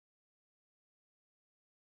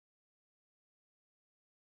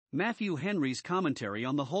Matthew Henry's Commentary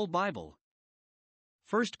on the Whole Bible.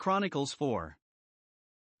 1 Chronicles 4.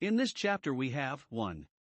 In this chapter we have 1.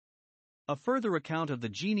 A further account of the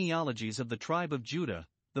genealogies of the tribe of Judah,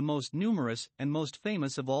 the most numerous and most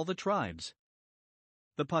famous of all the tribes.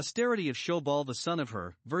 The posterity of Shobal the son of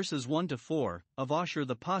Hur, verses 1-4, of Asher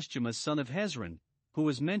the posthumous son of Hezron, who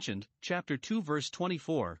is mentioned, chapter 2 verse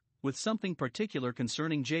 24, with something particular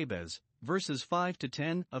concerning Jabez, verses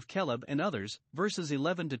 5-10 of Caleb and others, verses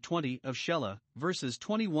 11-20 of Shelah, verses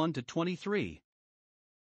 21-23.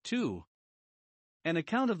 2. An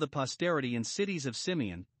account of the posterity and cities of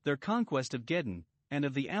Simeon, their conquest of Gedon, and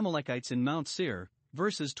of the Amalekites in Mount Seir,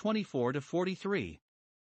 verses 24-43.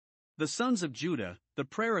 The sons of Judah, the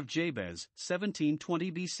prayer of Jabez,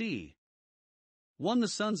 1720 BC. 1. The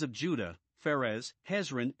sons of Judah, Pharez,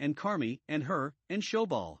 Hezron, and Carmi, and Hur, and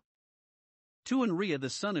Shobal. 2. And Reah the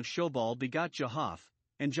son of Shobal begot Jahath,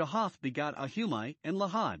 and Jahath begot Ahumai and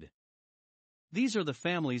Lahad. These are the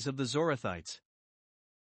families of the Zorathites.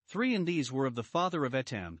 3. And these were of the father of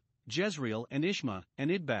Etam, Jezreel and Ishma,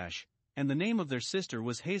 and Idbash, and the name of their sister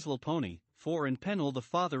was Hazelponi. 4. And Penuel the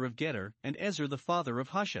father of Geter, and Ezer the father of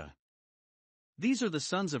Husha. These are the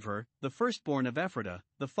sons of Hur, the firstborn of Ephratah,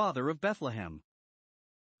 the father of Bethlehem.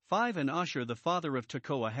 5. And Asher the father of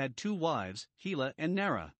Tekoa had 2 wives, Helah and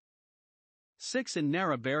Nara. 6. And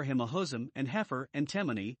Nara bare him Ahuzam and Hepher and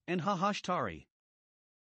Temani and Hahashtari.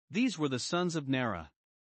 These were the sons of Nara.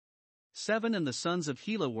 7. And the sons of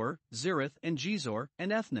Helah were Zereth and Jezor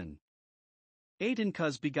and Ethnan. 8. And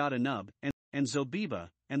Cuz begot Anub and Zobeba,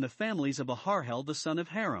 and the families of Aharhel the son of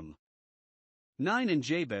Haram. 9. And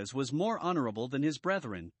Jabez was more honorable than his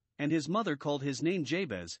brethren, and his mother called his name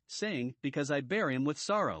Jabez, saying, Because I bear him with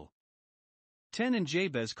sorrow. 10. And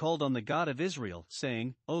Jabez called on the God of Israel,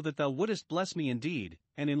 saying, O that thou wouldest bless me indeed,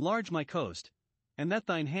 and enlarge my coast, and that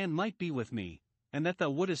thine hand might be with me, and that thou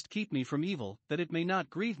wouldest keep me from evil, that it may not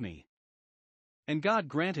grieve me. And God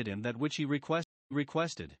granted him that which he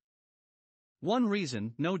requested. One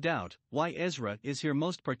reason, no doubt, why Ezra is here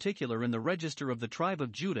most particular in the register of the tribe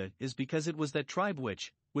of Judah is because it was that tribe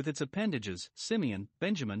which, with its appendages, Simeon,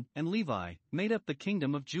 Benjamin, and Levi, made up the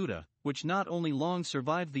kingdom of Judah, which not only long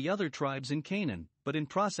survived the other tribes in Canaan, but in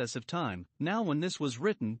process of time, now when this was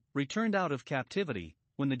written, returned out of captivity,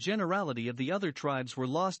 when the generality of the other tribes were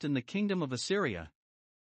lost in the kingdom of Assyria.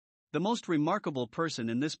 The most remarkable person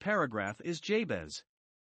in this paragraph is Jabez.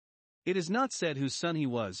 It is not said whose son he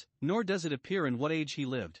was, nor does it appear in what age he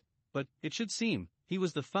lived, but, it should seem, he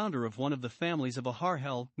was the founder of one of the families of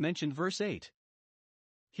Aharhel, mentioned verse 8.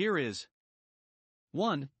 Here is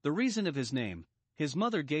 1. The reason of his name. His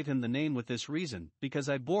mother gave him the name with this reason, because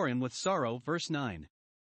I bore him with sorrow, verse 9.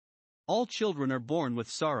 All children are born with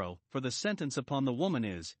sorrow, for the sentence upon the woman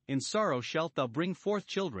is, In sorrow shalt thou bring forth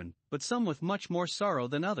children, but some with much more sorrow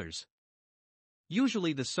than others.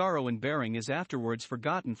 Usually the sorrow in bearing is afterwards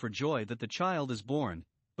forgotten for joy that the child is born,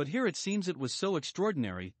 but here it seems it was so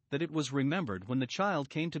extraordinary that it was remembered when the child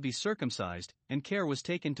came to be circumcised, and care was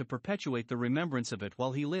taken to perpetuate the remembrance of it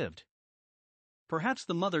while he lived. Perhaps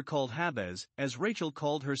the mother called Habez, as Rachel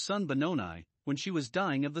called her son Benoni, when she was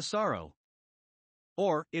dying of the sorrow.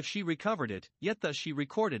 Or, if she recovered it, yet thus she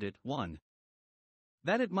recorded it. 1.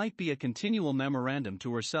 That it might be a continual memorandum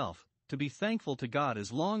to herself, to be thankful to God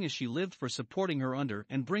as long as she lived for supporting her under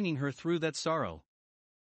and bringing her through that sorrow.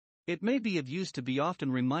 It may be of use to be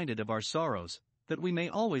often reminded of our sorrows, that we may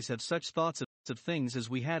always have such thoughts of things as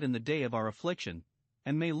we had in the day of our affliction,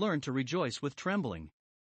 and may learn to rejoice with trembling.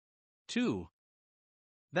 2.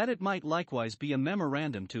 That it might likewise be a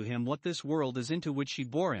memorandum to him what this world is into which she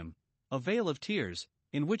bore him, a vale of tears,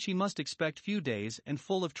 in which he must expect few days and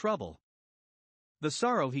full of trouble. The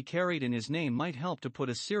sorrow he carried in his name might help to put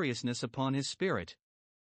a seriousness upon his spirit.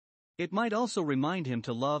 It might also remind him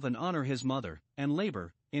to love and honor his mother, and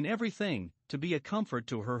labor, in everything, to be a comfort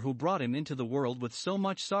to her who brought him into the world with so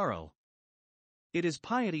much sorrow. It is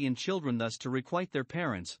piety in children thus to requite their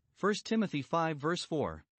parents, 1 Timothy 5 verse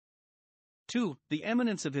 4. 2. The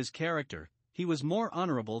eminence of his character. He was more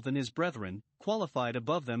honorable than his brethren, qualified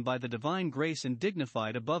above them by the divine grace and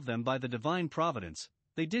dignified above them by the divine providence.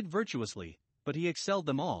 They did virtuously, but he excelled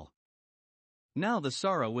them all. Now the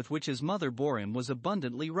sorrow with which his mother bore him was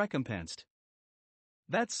abundantly recompensed.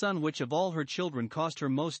 That son which of all her children cost her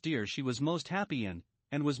most dear she was most happy in,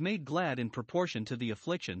 and was made glad in proportion to the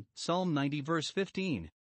affliction, Psalm 90 verse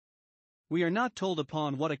 15. We are not told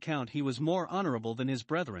upon what account he was more honorable than his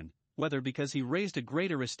brethren, whether because he raised a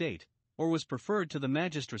greater estate, or was preferred to the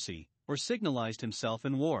magistracy, or signalized himself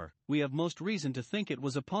in war. We have most reason to think it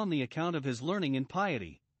was upon the account of his learning and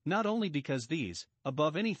piety, not only because these,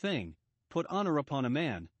 above anything, put honor upon a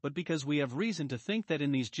man, but because we have reason to think that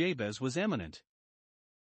in these Jabez was eminent.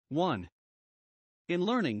 1. In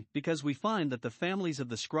learning, because we find that the families of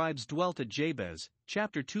the scribes dwelt at Jabez,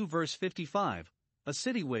 chapter 2 verse 55, a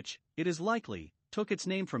city which, it is likely, took its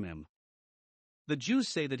name from him. The Jews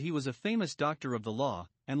say that he was a famous doctor of the law,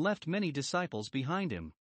 and left many disciples behind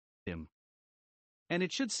him. And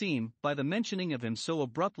it should seem, by the mentioning of him so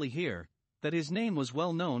abruptly here, that his name was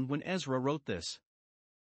well known when Ezra wrote this.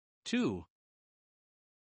 2.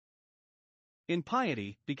 In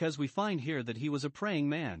piety, because we find here that he was a praying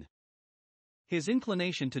man. His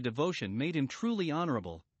inclination to devotion made him truly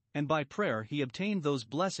honorable, and by prayer he obtained those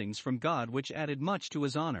blessings from God which added much to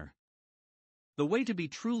his honor. The way to be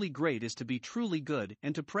truly great is to be truly good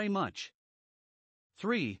and to pray much.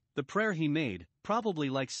 3. The prayer he made, probably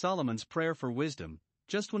like Solomon's prayer for wisdom,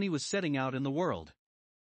 just when he was setting out in the world.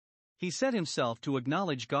 He set himself to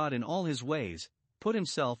acknowledge God in all his ways, put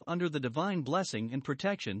himself under the divine blessing and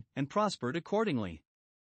protection, and prospered accordingly.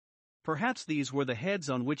 Perhaps these were the heads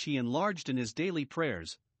on which he enlarged in his daily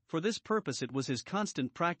prayers. For this purpose it was his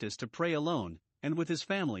constant practice to pray alone, and with his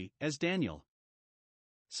family, as Daniel.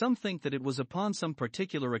 Some think that it was upon some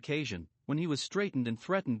particular occasion, when he was straitened and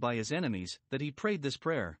threatened by his enemies, that he prayed this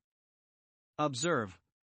prayer. Observe.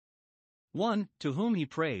 1. To whom he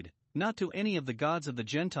prayed, not to any of the gods of the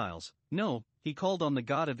Gentiles, no, he called on the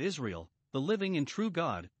God of Israel, the living and true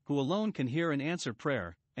God, who alone can hear and answer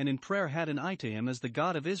prayer, and in prayer had an eye to him as the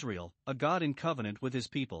God of Israel, a God in covenant with his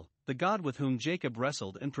people, the God with whom Jacob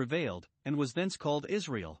wrestled and prevailed, and was thence called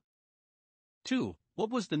Israel. 2. What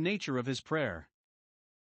was the nature of his prayer?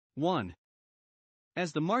 1.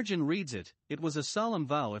 As the margin reads it, it was a solemn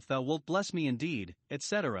vow, if thou wilt bless me indeed,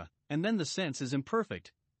 etc., and then the sense is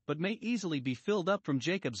imperfect, but may easily be filled up from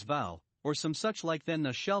Jacob's vow, or some such like, then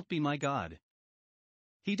thou shalt be my God.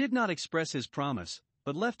 He did not express his promise,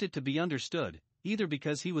 but left it to be understood, either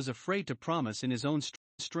because he was afraid to promise in his own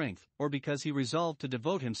strength, or because he resolved to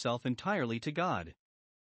devote himself entirely to God.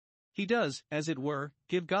 He does, as it were,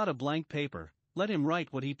 give God a blank paper, let him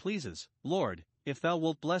write what he pleases. Lord, if thou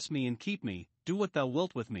wilt bless me and keep me, do what thou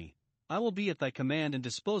wilt with me, I will be at thy command and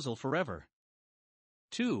disposal forever.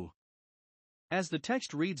 2. As the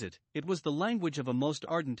text reads it, it was the language of a most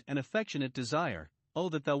ardent and affectionate desire, oh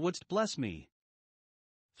that thou wouldst bless me.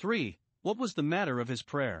 3. What was the matter of his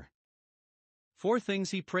prayer? 4 things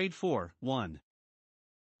he prayed for. 1.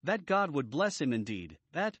 That God would bless him indeed,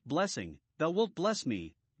 that, blessing, thou wilt bless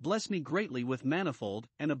me greatly with manifold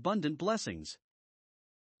and abundant blessings.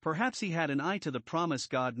 Perhaps he had an eye to the promise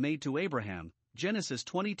God made to Abraham, Genesis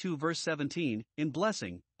 22 verse 17, in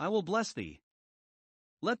blessing, I will bless thee.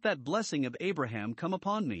 Let that blessing of Abraham come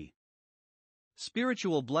upon me.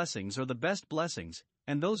 Spiritual blessings are the best blessings,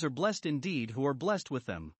 and those are blessed indeed who are blessed with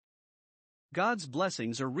them. God's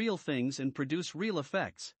blessings are real things and produce real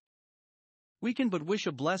effects. We can but wish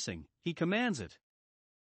a blessing, he commands it.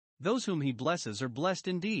 Those whom he blesses are blessed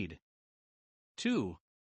indeed. 2.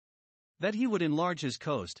 That he would enlarge his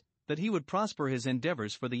coast, that he would prosper his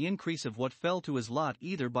endeavors for the increase of what fell to his lot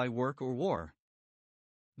either by work or war.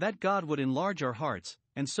 That God would enlarge our hearts,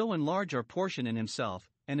 and so enlarge our portion in himself,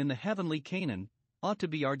 and in the heavenly Canaan, ought to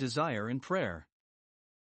be our desire and prayer.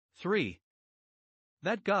 3.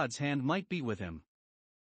 That God's hand might be with him.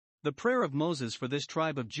 The prayer of Moses for this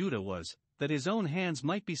tribe of Judah was, that his own hands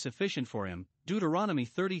might be sufficient for him, Deuteronomy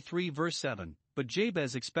 33 verse 7, but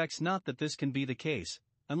Jabez expects not that this can be the case,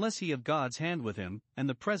 unless he have God's hand with him, and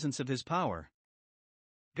the presence of his power.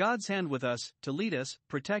 God's hand with us, to lead us,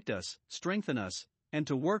 protect us, strengthen us, and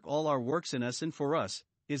to work all our works in us and for us,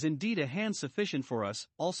 is indeed a hand sufficient for us,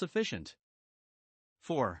 all sufficient.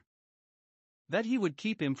 4. That he would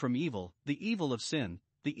keep him from evil, the evil of sin,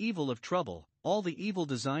 the evil of trouble, all the evil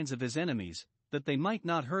designs of his enemies, that they might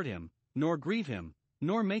not hurt him, nor grieve him,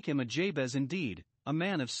 nor make him a Jabez indeed, a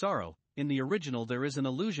man of sorrow. In the original there is an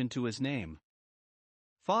allusion to his name.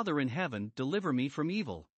 Father in heaven, deliver me from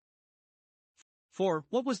evil. 4.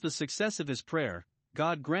 What was the success of his prayer?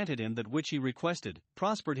 God granted him that which he requested,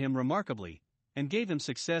 prospered him remarkably, and gave him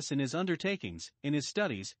success in his undertakings, in his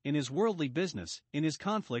studies, in his worldly business, in his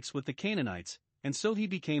conflicts with the Canaanites, and so he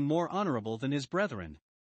became more honorable than his brethren.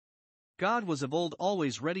 God was of old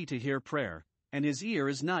always ready to hear prayer, and his ear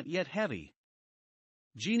is not yet heavy.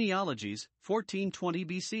 Genealogies, 1420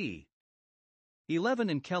 BC. 11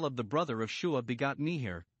 And Caleb the brother of Shua begot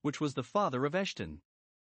Mehir, which was the father of Eshton.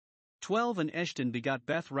 12 And Eshton begot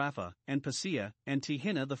Beth Rapha, and Paseah, and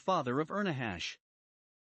Tehinnah the father of Ernahash.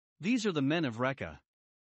 These are the men of Rekah.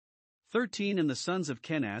 13 And the sons of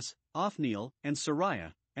Kenaz, Othniel, and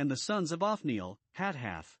Sariah, and the sons of Othniel,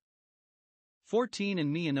 Hathath. 14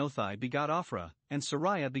 And Meonothai begot Ophrah, and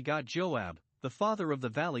Sariah begot Joab, the father of the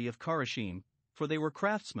valley of Karashim, for they were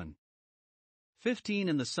craftsmen. 15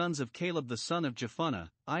 And the sons of Caleb the son of Jephunneh,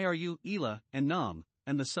 Iru, Elah, and Nam,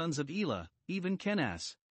 and the sons of Elah, even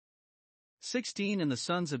Kenaz. 16 And the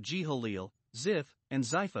sons of Jeholeel, Ziph, and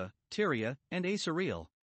Ziphah, Tiria, and Asareel.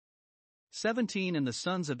 17 And the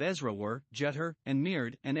sons of Ezra were, Jether, and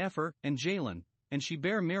Mered, and Epher, and Jalon, and she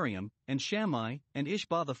bare Miriam, and Shammai, and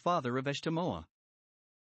Ishbah the father of Eshtemoa.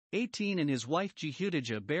 18 And his wife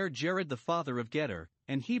Jehudijah bare Jared the father of Geder,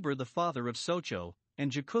 and Heber the father of Socho,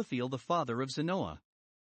 and Jekuthiel the father of Zanoah.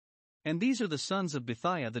 And these are the sons of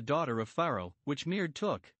Bithiah the daughter of Pharaoh, which Mered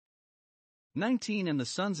took. 19 And the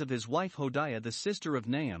sons of his wife Hodiah the sister of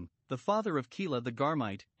Nahum, the father of Keilah the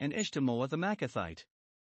Garmite, and Eshtemoa the Maacathite.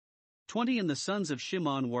 20 And the sons of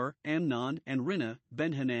Shimon were, Amnon, and Rinnah,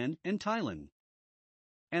 Ben-Hanan, and Tilon.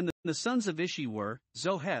 And the sons of Ishi were,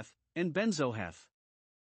 Zoheth, and Ben-Zoheth.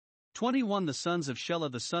 21 The sons of Shelah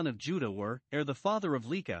the son of Judah were, the father of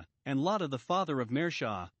Leka, and Lotta the father of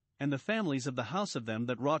Mershah, and the families of the house of them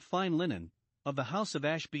that wrought fine linen, of the house of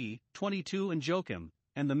Ashbi, 22 And Joachim,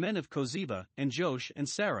 and the men of Kozeba, and Josh, and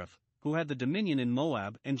Saraph, who had the dominion in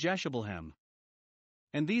Moab, and Jashabelhem.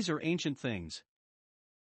 And these are ancient things.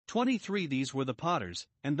 23 These were the potters,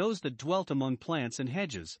 and those that dwelt among plants and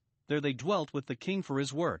hedges, there they dwelt with the king for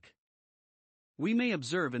his work. We may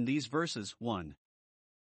observe in these verses, 1.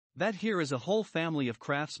 That here is a whole family of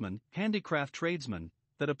craftsmen, handicraft tradesmen,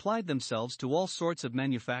 that applied themselves to all sorts of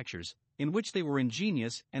manufactures, in which they were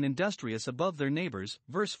ingenious and industrious above their neighbors.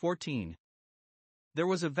 Verse 14. There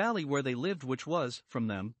was a valley where they lived which was, from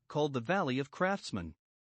them, called the Valley of Craftsmen.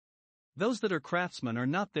 Those that are craftsmen are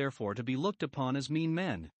not therefore to be looked upon as mean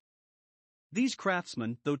men. These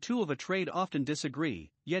craftsmen, though two of a trade often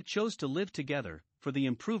disagree, yet chose to live together, for the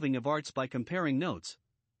improving of arts by comparing notes,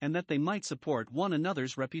 and that they might support one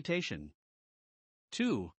another's reputation.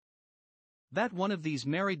 2. That one of these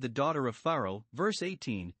married the daughter of Pharaoh, verse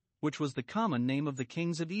 18, which was the common name of the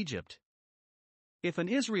kings of Egypt. If an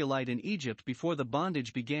Israelite in Egypt before the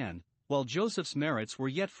bondage began, while Joseph's merits were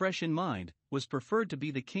yet fresh in mind, was preferred to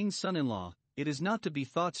be the king's son-in-law, it is not to be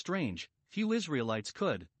thought strange, few Israelites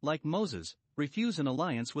could, like Moses, refuse an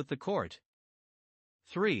alliance with the court.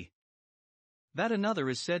 3. That another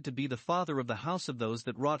is said to be the father of the house of those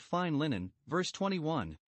that wrought fine linen, verse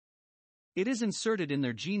 21. It is inserted in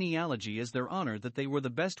their genealogy as their honor that they were the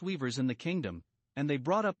best weavers in the kingdom, and they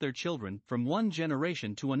brought up their children, from one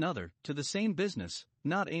generation to another, to the same business,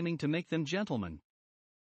 not aiming to make them gentlemen.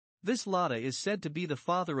 This Lotta is said to be the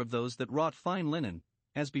father of those that wrought fine linen,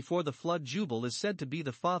 as before the flood Jubal is said to be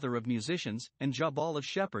the father of musicians, and Jabal of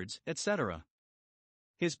shepherds, etc.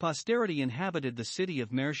 His posterity inhabited the city of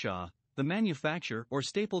Mershah, the manufacture or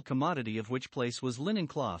staple commodity of which place was linen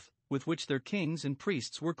cloth, with which their kings and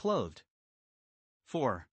priests were clothed.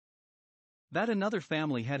 4. That another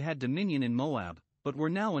family had had dominion in Moab, but were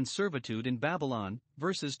now in servitude in Babylon,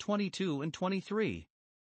 verses 22 and 23.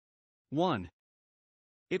 1.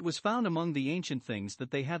 It was found among the ancient things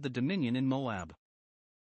that they had the dominion in Moab.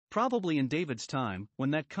 Probably in David's time,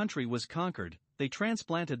 when that country was conquered, they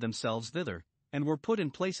transplanted themselves thither, and were put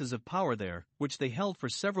in places of power there, which they held for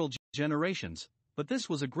several generations, but this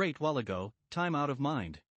was a great while ago, time out of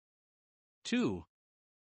mind. 2.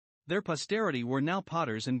 Their posterity were now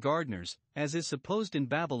potters and gardeners, as is supposed in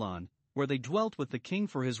Babylon, where they dwelt with the king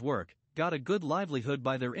for his work, got a good livelihood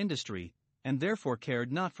by their industry, and therefore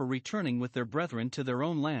cared not for returning with their brethren to their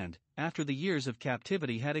own land, after the years of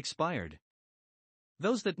captivity had expired.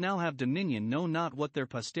 Those that now have dominion know not what their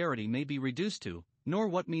posterity may be reduced to, nor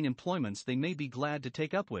what mean employments they may be glad to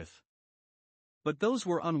take up with. But those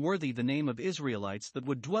were unworthy the name of Israelites that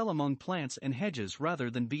would dwell among plants and hedges rather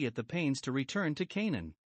than be at the pains to return to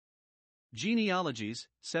Canaan. Genealogies,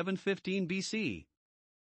 715 BC.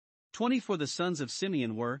 24 The sons of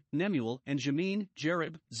Simeon were, Nemuel, and Jamin,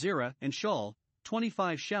 Jerib, Zerah, and Shaul,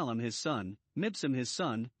 25 Shallum his son, Mibsam his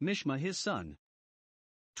son, Mishma his son.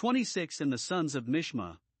 26 And the sons of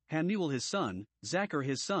Mishma, Hamuel his son, Zachar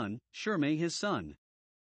his son, Shirmei his son.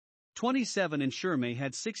 27 And Shirmei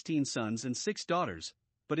had 16 sons and 6 daughters,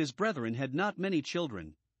 but his brethren had not many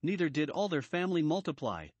children, neither did all their family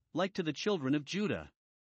multiply, like to the children of Judah.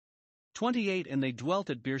 28 And they dwelt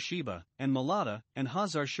at Beersheba, and Malada, and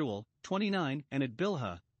Hazar-Shual, 29 And at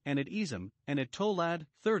Bilhah, and at Ezem, and at Tolad,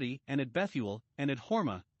 30 And at Bethuel, and at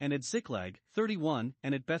Hormah, and at Ziklag, 31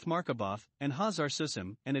 And at Beth-Markaboth, and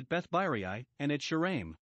Hazar-Susim, and at Beth-Birai, and at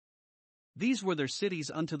Sharaim. These were their cities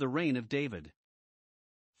unto the reign of David.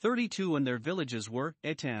 32 And their villages were,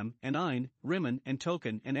 Etam, and Ain, Rimmon, and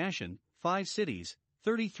Token, and Ashan, 5 cities.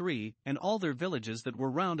 33, and all their villages that were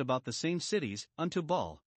round about the same cities, unto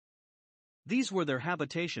Baal. These were their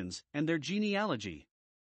habitations, and their genealogy.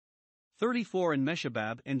 34 and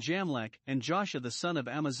Meshabab and Jamlech and Joshua the son of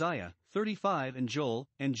Amaziah, 35 and Joel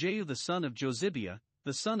and Jehu the son of Josibiah,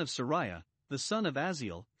 the son of Sariah, the son of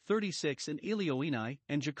Aziel, 36 and Elioenai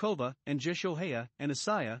and Jacobah and Jeshohaiah and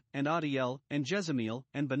Asaiah and Adiel and Jezemiel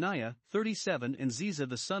and Benaiah, 37 and Ziza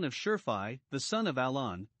the son of Shurphai, the son of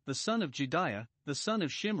Alon, the son of Jediah, the son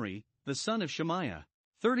of Shimri, the son of Shemaiah,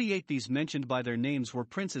 38. These mentioned by their names were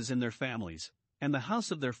princes in their families, and the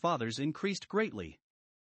house of their fathers increased greatly.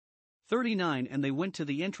 39 And they went to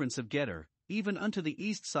the entrance of Geder, even unto the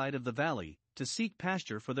east side of the valley, to seek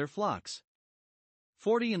pasture for their flocks.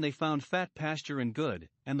 40 And they found fat pasture and good,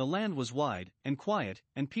 and the land was wide, and quiet,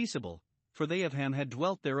 and peaceable, for they of Ham had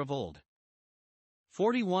dwelt there of old.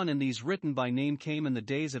 41 And these written by name came in the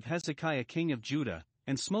days of Hezekiah king of Judah,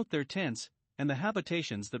 and smote their tents, and the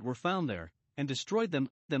habitations that were found there, and destroyed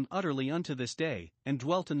them utterly unto this day, and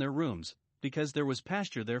dwelt in their rooms, because there was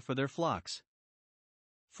pasture there for their flocks.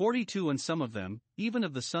 42 And some of them, even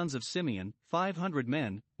of the sons of Simeon, 500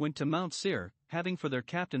 men, went to Mount Seir, having for their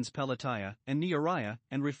captains Pelatiah, and Neariah,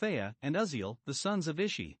 and Rephaiah, and Uzziel, the sons of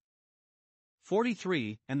Ishi.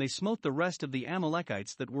 43 And they smote the rest of the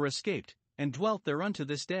Amalekites that were escaped, and dwelt there unto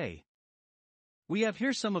this day. We have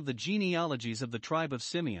here some of the genealogies of the tribe of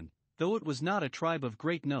Simeon, though it was not a tribe of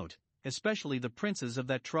great note, especially the princes of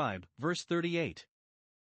that tribe, verse 38.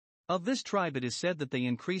 Of this tribe it is said that they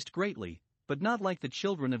increased greatly, but not like the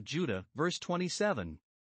children of Judah, verse 27.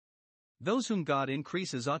 Those whom God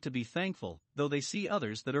increases ought to be thankful, though they see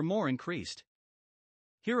others that are more increased.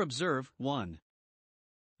 Here observe, 1.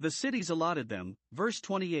 The cities allotted them, verse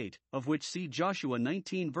 28, of which see Joshua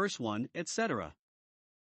 19 verse 1, etc.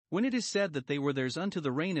 When it is said that they were theirs unto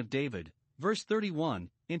the reign of David, verse 31,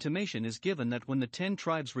 intimation is given that when the 10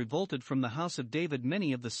 tribes revolted from the house of David,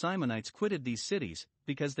 many of the Simonites quitted these cities,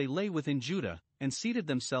 because they lay within Judah, and seated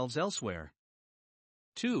themselves elsewhere.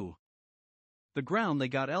 2. The ground they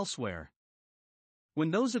got elsewhere.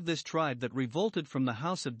 When those of this tribe that revolted from the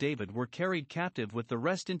house of David were carried captive with the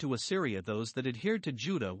rest into Assyria, those that adhered to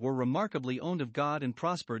Judah were remarkably owned of God and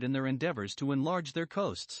prospered in their endeavors to enlarge their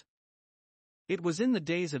coasts. It was in the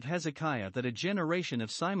days of Hezekiah that a generation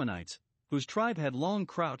of Simonites, whose tribe had long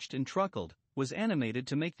crouched and truckled, was animated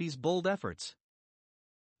to make these bold efforts.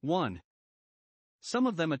 1. Some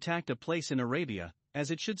of them attacked a place in Arabia,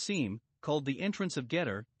 as it should seem, called the entrance of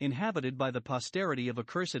Geder, inhabited by the posterity of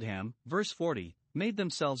Accursed-Ham, verse 40, made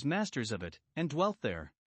themselves masters of it, and dwelt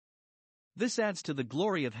there. This adds to the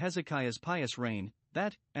glory of Hezekiah's pious reign,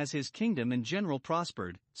 that, as his kingdom in general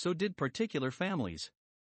prospered, so did particular families.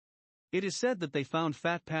 It is said that they found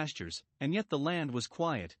fat pastures, and yet the land was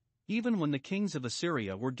quiet. Even when the kings of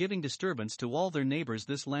Assyria were giving disturbance to all their neighbors,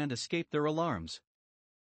 this land escaped their alarms.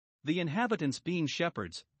 The inhabitants, being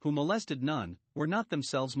shepherds, who molested none, were not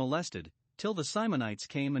themselves molested, till the Simonites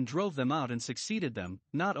came and drove them out and succeeded them,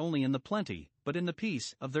 not only in the plenty, but in the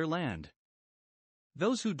peace, of their land.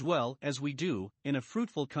 Those who dwell, as we do, in a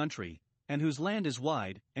fruitful country, and whose land is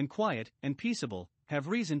wide, and quiet, and peaceable, have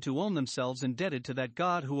reason to own themselves indebted to that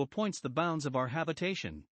God who appoints the bounds of our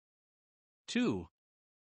habitation. 2.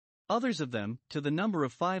 Others of them, to the number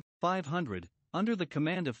of 500, under the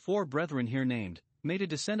command of 4 brethren here named, made a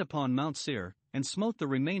descent upon Mount Seir, and smote the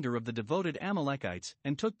remainder of the devoted Amalekites,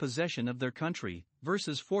 and took possession of their country,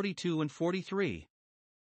 verses 42 and 43.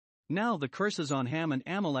 Now the curses on Ham and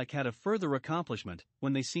Amalek had a further accomplishment,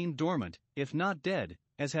 when they seemed dormant, if not dead,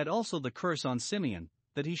 as had also the curse on Simeon,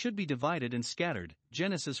 that he should be divided and scattered,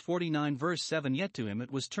 Genesis 49 verse 7. Yet to him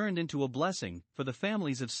it was turned into a blessing, for the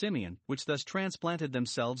families of Simeon, which thus transplanted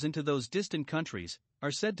themselves into those distant countries,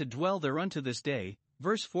 are said to dwell there unto this day,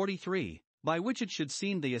 verse 43, by which it should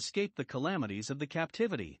seem they escaped the calamities of the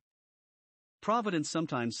captivity. Providence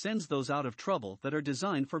sometimes sends those out of trouble that are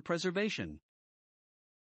designed for preservation.